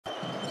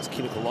It's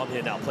Kino Colom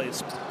here now,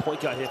 plays point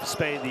guard here for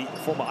Spain, the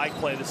former Ike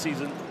player this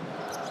season.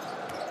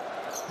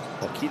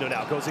 Well, Kino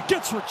now goes, it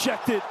gets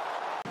rejected.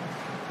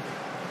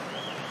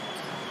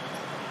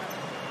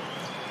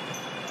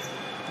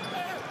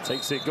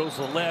 Takes it, goes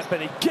to the left,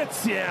 and he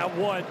gets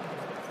one.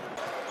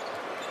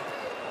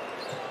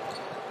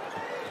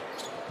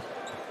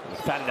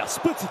 McFadden now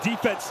splits the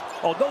defense.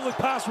 Oh, no look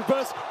pass,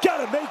 reverse,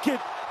 gotta make it.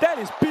 That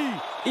is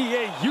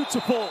B-E-A,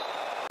 beautiful.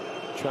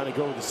 Trying to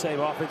go with the same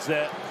offense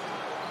there.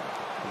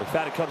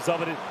 McFadden comes up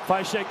with it,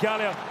 finds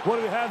Shengalia. What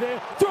do we have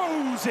there?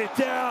 Throws it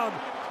down.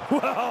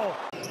 Wow.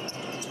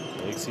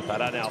 Alexi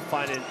Parra now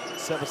finding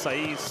Seba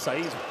Saiz.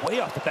 Saiz way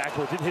off the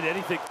backboard, didn't hit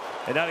anything.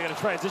 And now they got a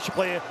transition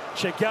play here.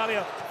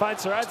 Shengalia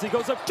finds Saradzi,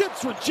 goes up,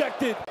 gets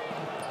rejected.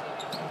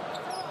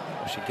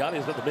 Oh,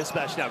 Shengalia's got the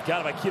mismatch now.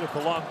 Got it by Kino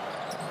Colom.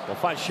 They'll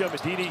find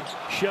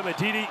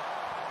Shermadini.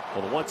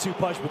 Well, the 1-2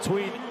 punch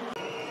between.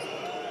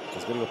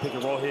 He's going to go pick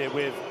and roll here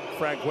with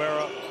Frank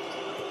Guerra.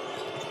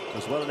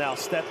 Brazuela now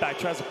step back,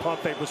 tries to pump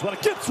fake.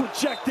 Brazuela gets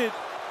rejected.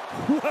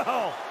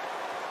 Wow.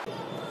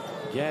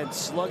 Again,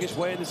 sluggish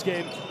way in this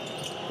game.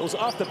 Goes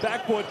off the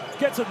backboard,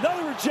 gets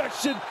another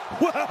rejection.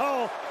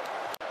 Wow.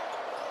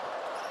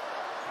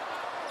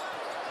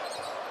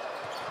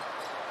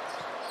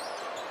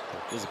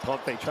 There's a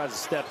pump fake, tries to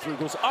step through,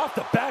 goes off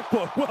the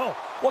backboard. Well,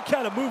 what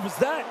kind of move is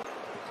that?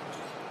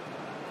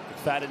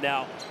 McFadden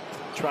now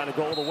trying to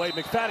go all the way.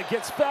 McFadden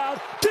gets fouled,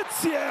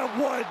 gets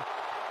one.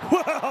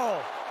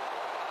 Wow.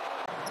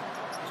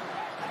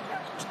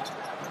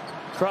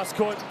 Cross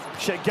court,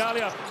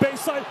 Shengalia,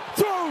 baseline,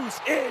 throws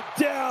it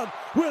down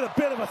with a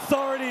bit of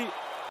authority.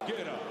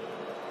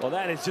 Well,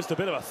 that is just a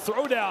bit of a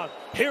throwdown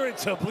here in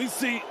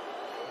Tbilisi.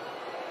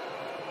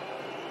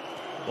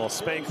 Well,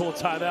 Spain called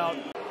timeout.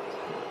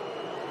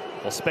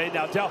 Well, Spain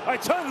now down. I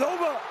turn it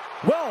over.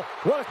 Well,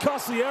 what a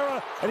costly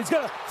error, and he's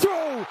gonna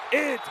throw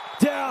it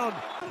down.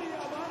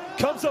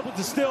 Comes up with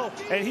the steal,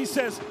 and he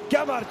says,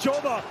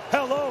 Gamarjova,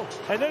 hello.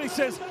 And then he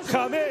says,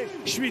 Khame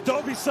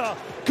Shvidobisa,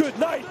 good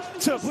night,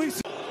 Tbilisi.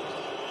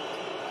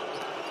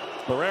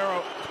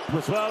 Barrero,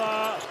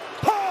 Brazuela,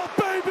 oh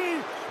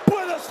baby,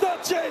 buenas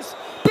noches,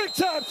 big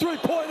time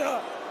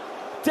three-pointer,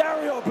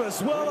 Dario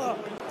Brazuela.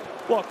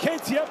 Well, que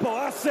tiempo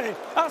hace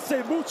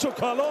mucho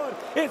calor,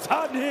 it's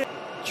hot in here.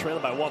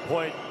 Trailing by 1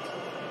 point.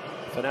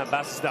 Fernand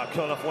Bassis now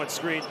cut off one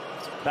screen.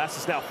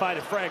 Bassis now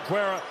finding Frank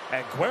Guerra,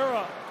 and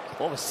Guerra,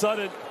 all of a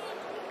sudden,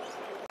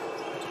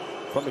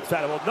 from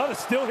McFadden. Well, another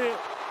steal here.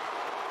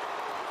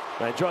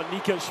 And John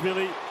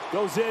Nikashvili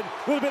goes in,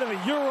 a little bit of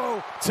a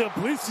Euro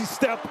Tbilisi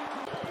step.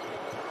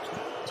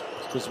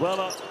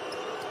 Brazuela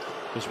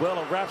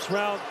wraps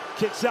around,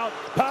 kicks out,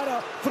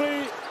 para,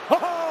 three.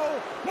 Oh,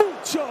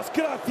 muchas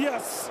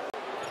gracias.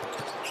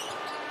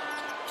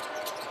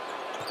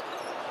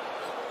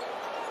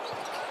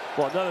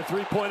 Well, another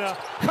three-pointer.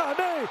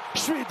 Khame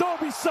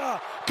Shvidobisa.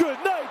 Good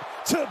night,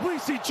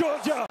 Tbilisi,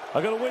 Georgia.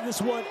 I'm going to win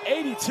this one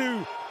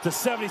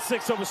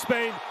 82-76 over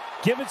Spain,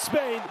 giving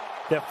Spain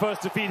their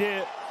first defeat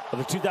here of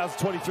the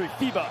 2023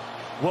 FIBA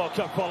World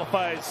Cup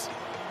qualifiers.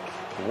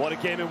 What a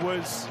game it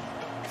was.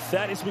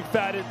 That is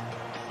McFadden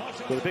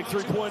with a big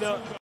three-pointer.